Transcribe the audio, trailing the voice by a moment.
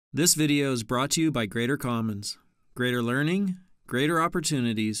This video is brought to you by Greater Commons. Greater learning, greater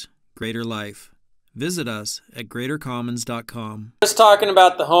opportunities, greater life. Visit us at greatercommons.com. Just talking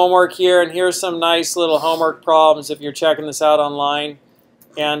about the homework here, and here's some nice little homework problems if you're checking this out online.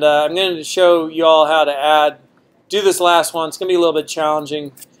 And I'm going to show you all how to do this last one. It's going to be a little bit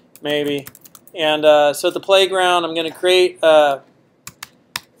challenging, maybe. And so at the playground, I'm going to create a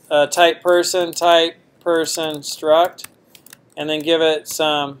type person struct, and then give it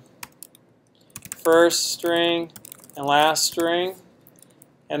some first string and last string.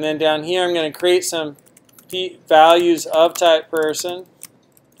 And then down here I'm going to create some values of type person.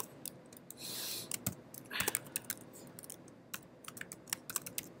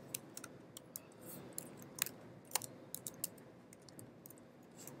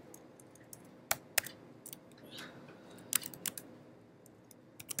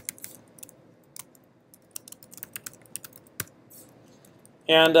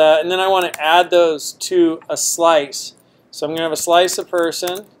 And then I want to add those to a slice. So I'm going to have a slice of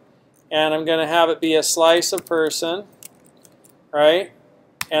person, and I'm going to have it be a slice of person, right?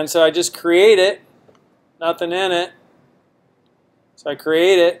 And so I just create it, nothing in it. So I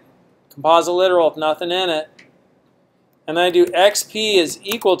create it, composite literal with nothing in it. And then I do xp is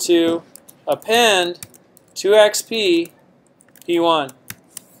equal to append to xp p1.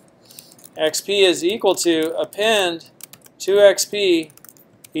 xp is equal to append to xp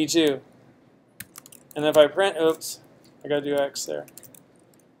p2. And if I print, oops, I got to do X there.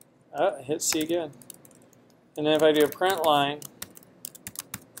 Oh, hit C again. And then if I do a print line,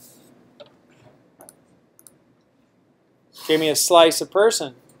 gave me a slice of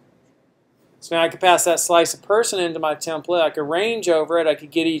person. So now I could pass that slice of person into my template. I could range over it. I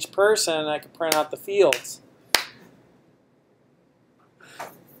could get each person, and I could print out the fields.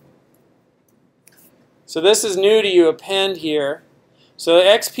 So this is new to you, append here. So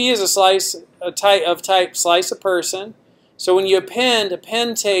XP is a type slice of person. So when you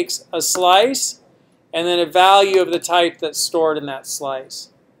append takes a slice and then a value of the type that's stored in that slice.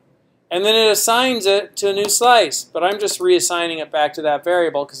 And then it assigns it to a new slice. But I'm just reassigning it back to that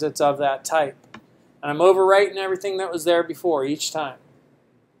variable because it's of that type. And I'm overwriting everything that was there before each time.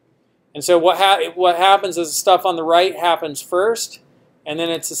 And so what happens is the stuff on the right happens first, and then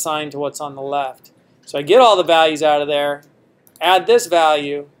it's assigned to what's on the left. So I get all the values out of there, add this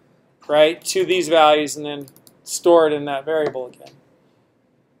value, right, to these values, and then store it in that variable again.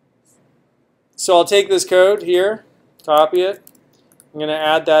 So I'll take this code here, copy it. I'm going to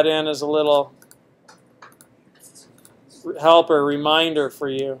add that in as a little helper reminder for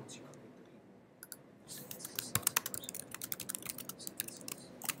you.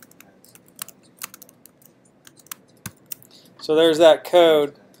 So there's that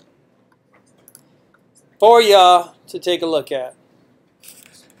code for y'all to take a look at.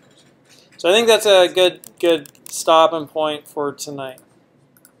 So I think that's a good stopping point for tonight.